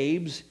to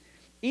babes.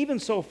 Even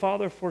so,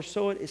 Father, for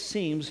so it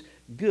seems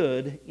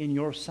good in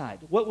your sight.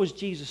 What was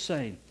Jesus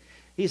saying?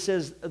 He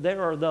says,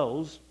 there are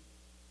those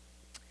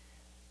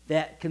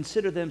that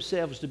consider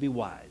themselves to be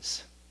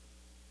wise.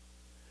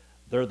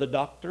 They're the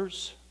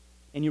doctors,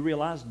 and you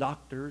realize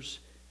doctors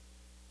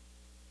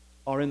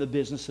are in the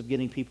business of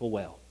getting people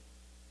well.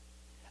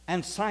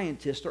 And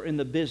scientists are in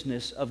the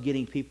business of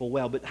getting people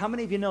well. But how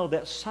many of you know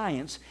that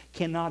science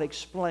cannot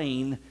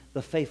explain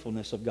the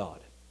faithfulness of God?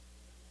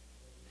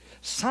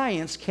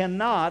 Science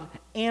cannot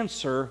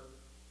answer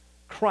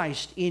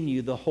Christ in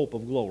you, the hope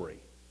of glory.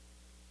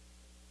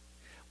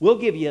 We'll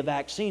give you a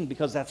vaccine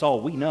because that's all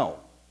we know.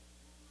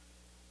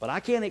 But I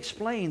can't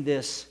explain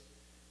this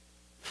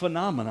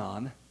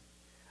phenomenon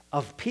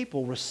of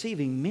people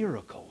receiving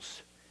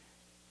miracles.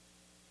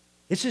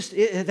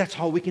 That's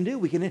all we can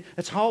do.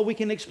 That's all we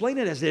can explain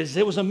it as.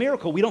 It was a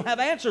miracle. We don't have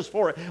answers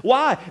for it.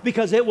 Why?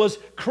 Because it was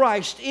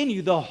Christ in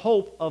you, the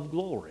hope of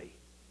glory.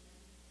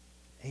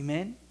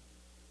 Amen?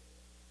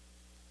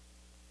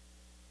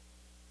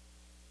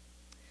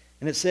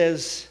 And it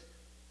says,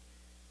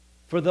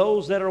 for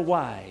those that are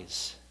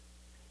wise,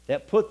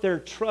 that put their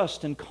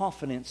trust and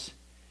confidence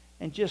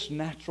in just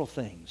natural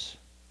things.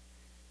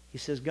 He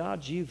says,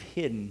 God, you've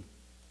hidden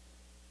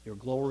your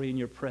glory and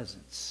your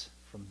presence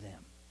from them.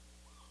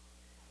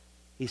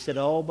 He said,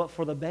 oh, but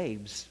for the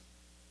babes,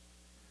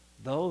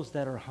 those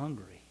that are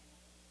hungry,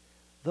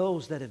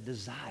 those that have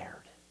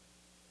desired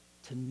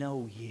to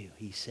know you,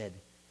 he said,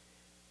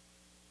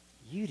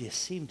 you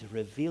just seem to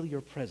reveal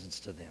your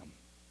presence to them.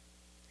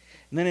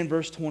 And then in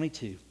verse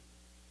 22,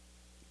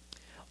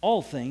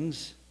 all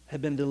things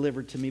have been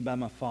delivered to me by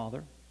my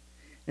Father.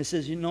 It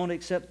says, you don't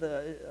accept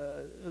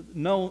let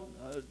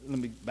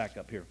me back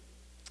up here.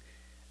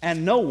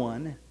 And no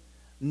one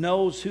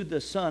knows who the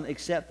Son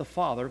except the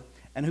Father,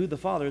 and who the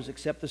Father is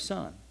except the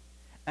Son,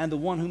 and the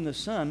one whom the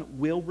Son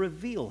will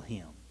reveal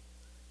him.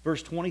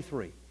 Verse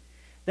 23.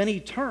 Then he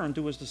turned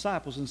to his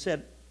disciples and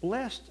said,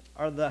 blessed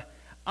are the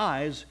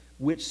eyes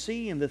which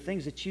see and the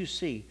things that you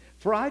see.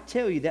 For I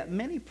tell you that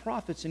many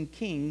prophets and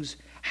kings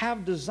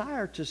have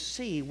desired to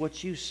see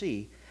what you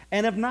see,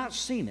 and have not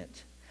seen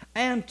it,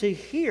 and to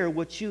hear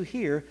what you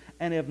hear,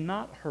 and have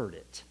not heard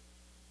it.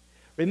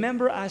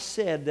 Remember, I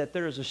said that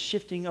there is a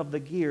shifting of the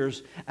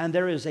gears, and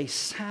there is a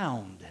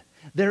sound.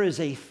 There is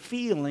a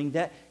feeling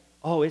that,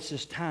 oh, it's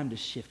just time to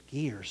shift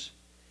gears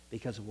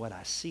because of what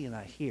I see and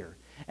I hear.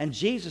 And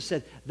Jesus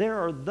said, there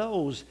are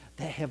those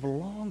that have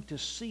longed to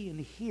see and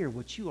hear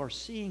what you are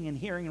seeing and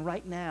hearing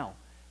right now,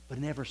 but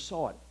never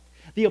saw it.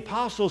 The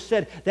apostles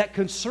said that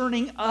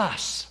concerning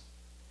us,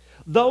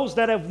 those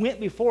that have went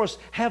before us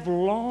have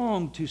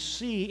longed to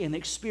see and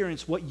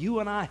experience what you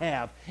and I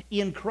have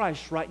in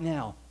Christ right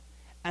now.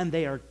 And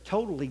they are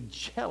totally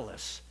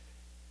jealous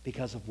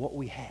because of what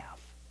we have.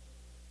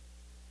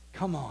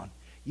 Come on.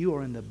 You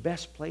are in the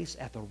best place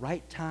at the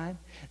right time.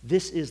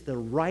 This is the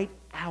right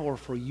hour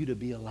for you to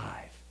be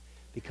alive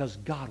because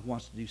God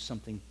wants to do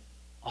something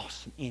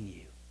awesome in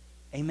you.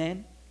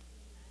 Amen?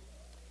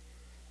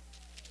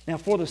 Now,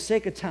 for the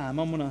sake of time,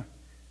 I'm going to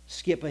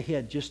skip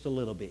ahead just a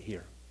little bit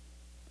here.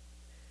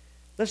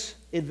 Let's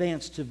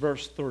advance to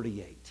verse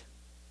 38.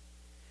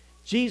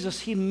 Jesus,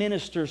 he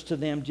ministers to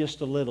them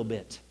just a little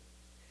bit.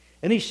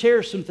 And he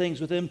shares some things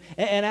with them.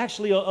 And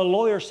actually, a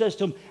lawyer says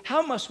to him,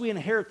 how must we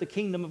inherit the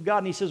kingdom of God?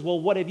 And he says,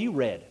 well, what have you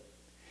read?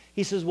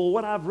 He says, well,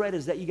 what I've read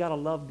is that you got to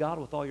love God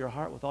with all your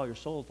heart, with all your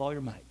soul, with all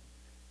your might.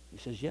 He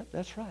says, yep,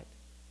 that's right.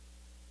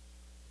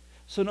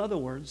 So in other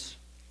words,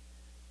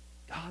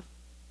 God,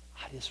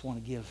 I just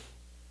want to give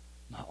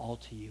my all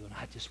to you, and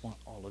I just want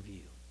all of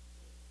you.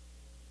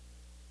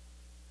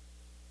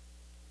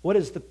 What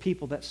is the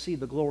people that see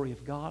the glory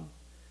of God?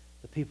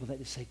 The people that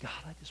just say, God,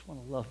 I just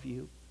want to love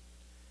you.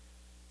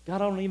 God,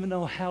 I don't even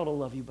know how to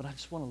love you, but I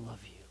just want to love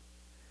you.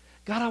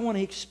 God, I want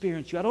to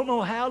experience you. I don't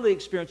know how to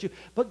experience you,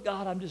 but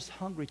God, I'm just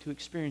hungry to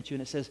experience you.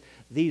 And it says,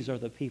 these are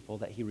the people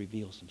that he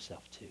reveals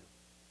himself to.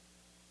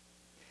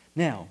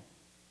 Now,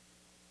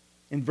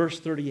 in verse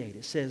 38,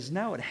 it says,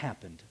 now it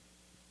happened.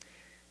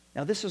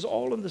 Now, this is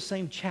all in the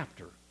same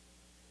chapter,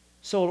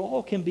 so it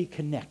all can be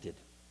connected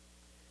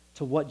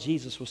to what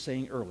Jesus was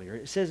saying earlier.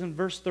 It says in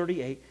verse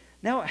 38,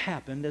 now it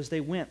happened as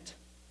they went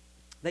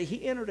that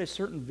he entered a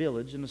certain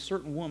village, and a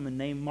certain woman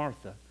named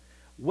Martha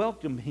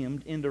welcomed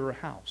him into her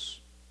house.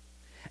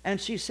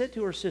 And she said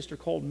to her sister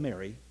called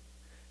Mary,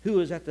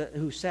 who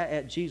sat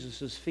at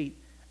Jesus' feet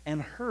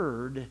and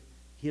heard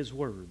his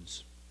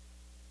words.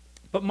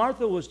 But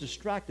Martha was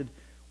distracted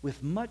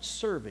with much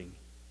serving,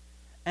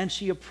 and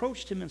she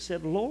approached him and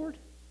said, Lord,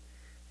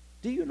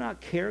 do you not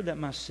care that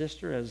my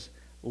sister has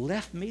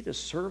left me to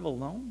serve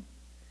alone?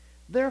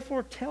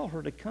 Therefore tell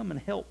her to come and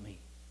help me.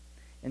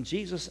 And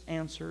Jesus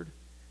answered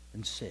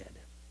and said,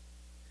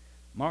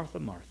 Martha,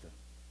 Martha,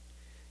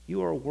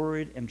 you are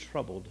worried and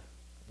troubled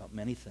about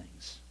many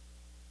things,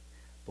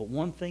 but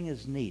one thing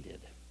is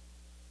needed,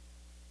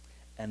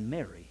 and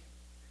Mary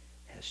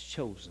has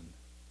chosen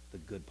the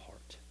good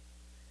part,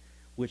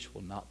 which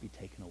will not be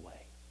taken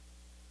away.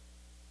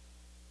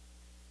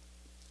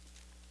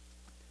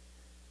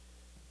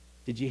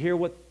 Did you hear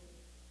what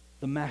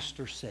the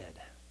Master said?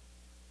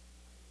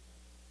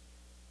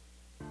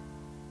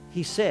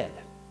 He said,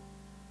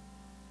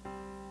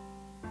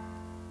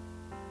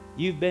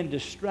 you've been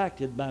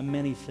distracted by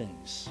many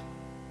things.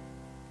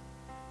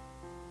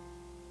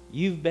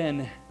 You've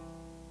been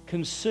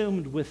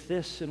consumed with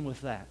this and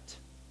with that.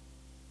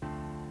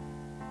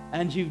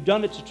 And you've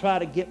done it to try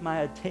to get my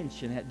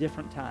attention at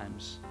different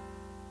times.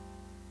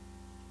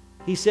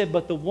 He said,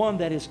 but the one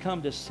that has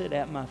come to sit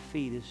at my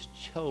feet has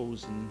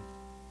chosen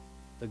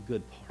the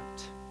good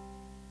part.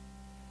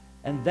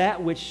 And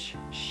that which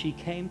she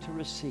came to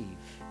receive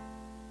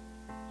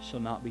shall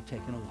not be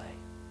taken away.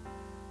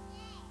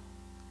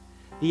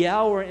 The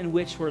hour in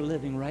which we're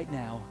living right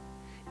now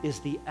is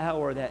the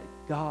hour that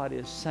God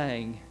is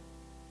saying,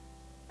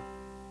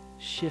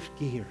 shift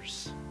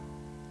gears.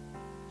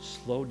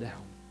 slow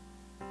down.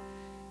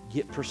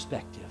 Get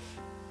perspective,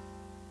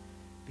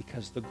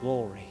 because the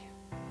glory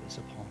is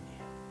upon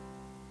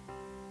you.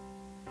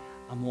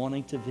 I'm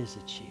wanting to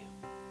visit you.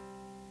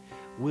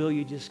 Will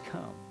you just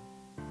come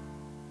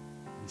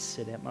and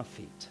sit at my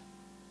feet?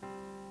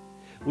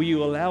 Will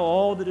you allow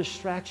all the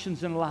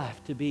distractions in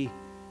life to be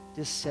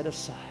just set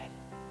aside?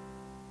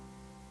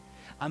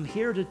 I'm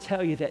here to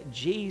tell you that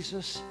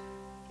Jesus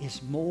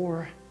is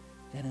more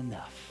than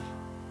enough.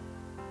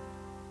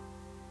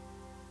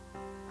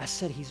 I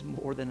said He's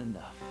more than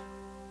enough.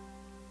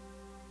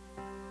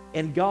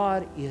 And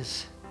God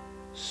is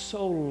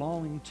so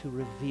longing to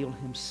reveal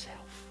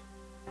Himself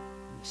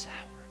in this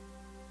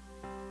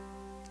hour.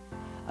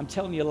 I'm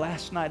telling you,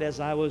 last night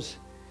as I was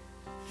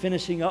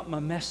finishing up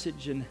my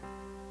message and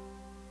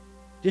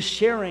just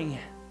sharing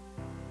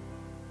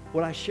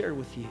what I shared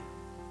with you,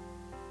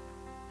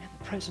 and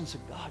the presence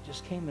of God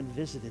just came and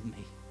visited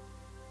me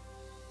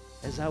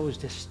as I was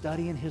just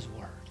studying His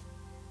Word.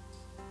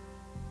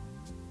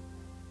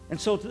 And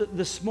so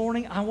this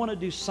morning, I want to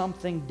do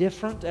something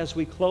different as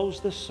we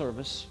close this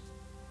service,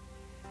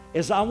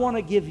 is I want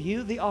to give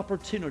you the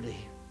opportunity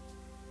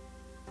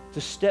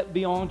to step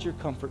beyond your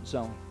comfort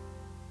zone,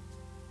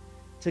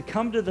 to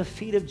come to the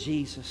feet of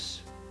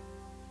Jesus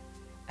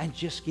and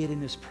just get in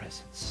His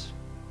presence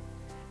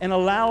and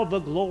allow the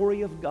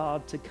glory of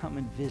God to come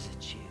and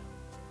visit you,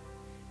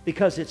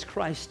 because it's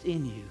Christ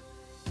in you,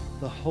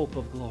 the hope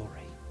of glory.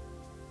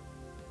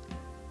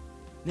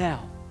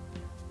 Now,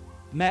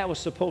 Matt was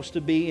supposed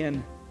to be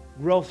in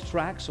growth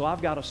track, so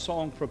I've got a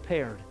song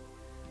prepared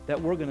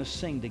that we're going to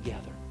sing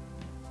together.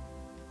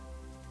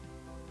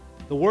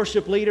 The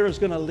worship leader is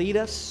going to lead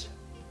us,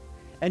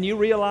 and you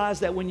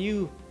realize that when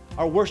you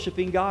are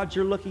worshiping God,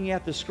 you're looking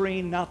at the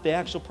screen, not the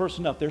actual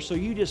person up there, so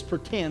you just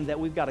pretend that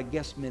we've got a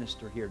guest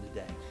minister here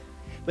today.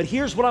 But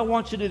here's what I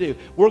want you to do.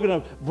 We're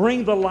going to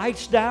bring the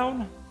lights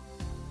down,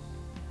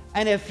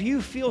 and if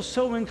you feel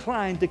so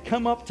inclined to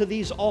come up to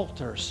these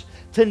altars,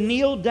 to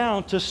kneel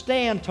down, to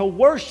stand, to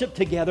worship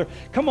together,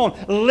 come on,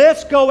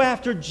 let's go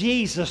after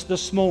Jesus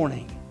this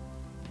morning.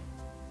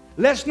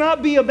 Let's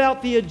not be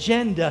about the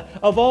agenda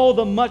of all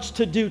the much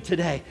to do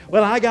today.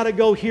 Well, I got to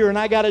go here and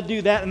I got to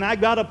do that and I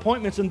got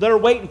appointments and they're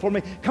waiting for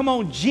me. Come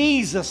on,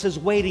 Jesus is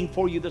waiting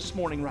for you this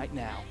morning right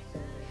now.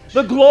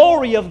 The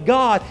glory of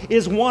God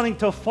is wanting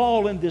to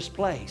fall in this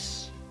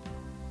place.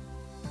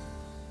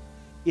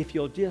 If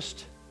you'll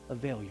just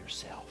avail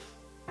yourself.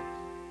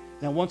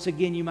 Now, once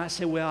again, you might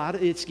say, well,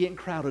 it's getting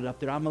crowded up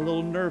there. I'm a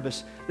little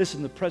nervous.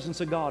 Listen, the presence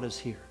of God is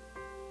here.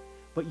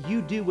 But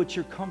you do what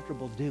you're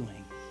comfortable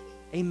doing.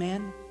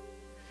 Amen?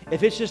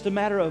 If it's just a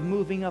matter of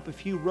moving up a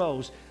few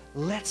rows,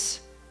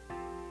 let's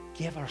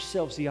give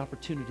ourselves the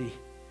opportunity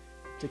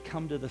to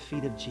come to the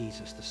feet of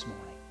Jesus this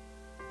morning.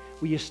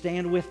 Will you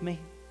stand with me?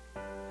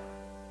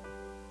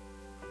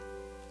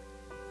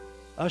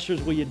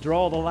 Ushers, will you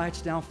draw the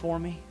lights down for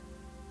me?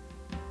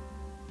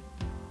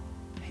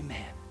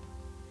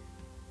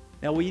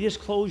 Now, will you just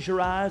close your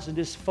eyes and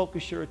just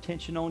focus your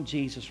attention on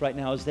Jesus right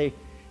now as they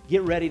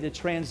get ready to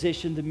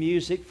transition the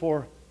music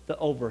for the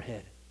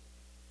overhead?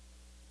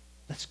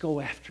 Let's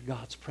go after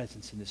God's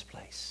presence in this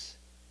place.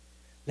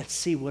 Let's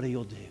see what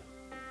He'll do.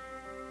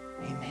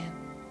 Amen.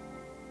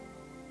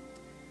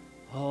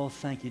 Oh,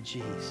 thank you,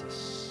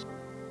 Jesus.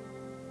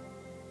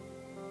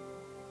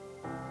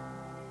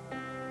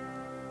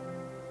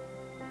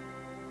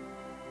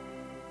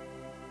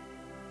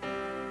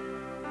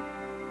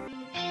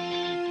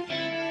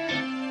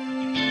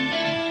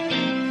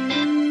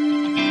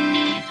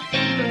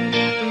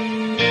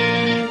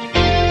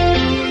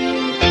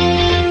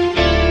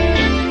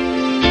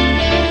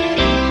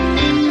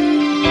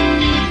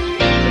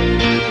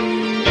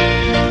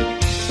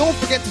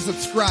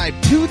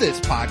 Subscribe to this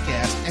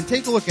podcast and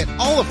take a look at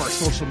all of our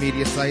social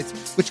media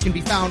sites, which can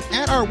be found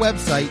at our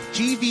website,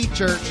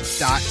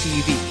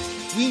 gvchurch.tv.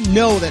 We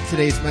know that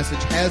today's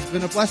message has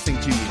been a blessing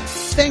to you.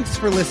 Thanks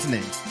for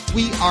listening.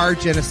 We are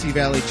Genesee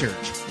Valley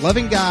Church,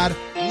 loving God,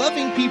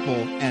 loving people,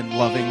 and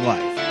loving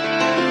life.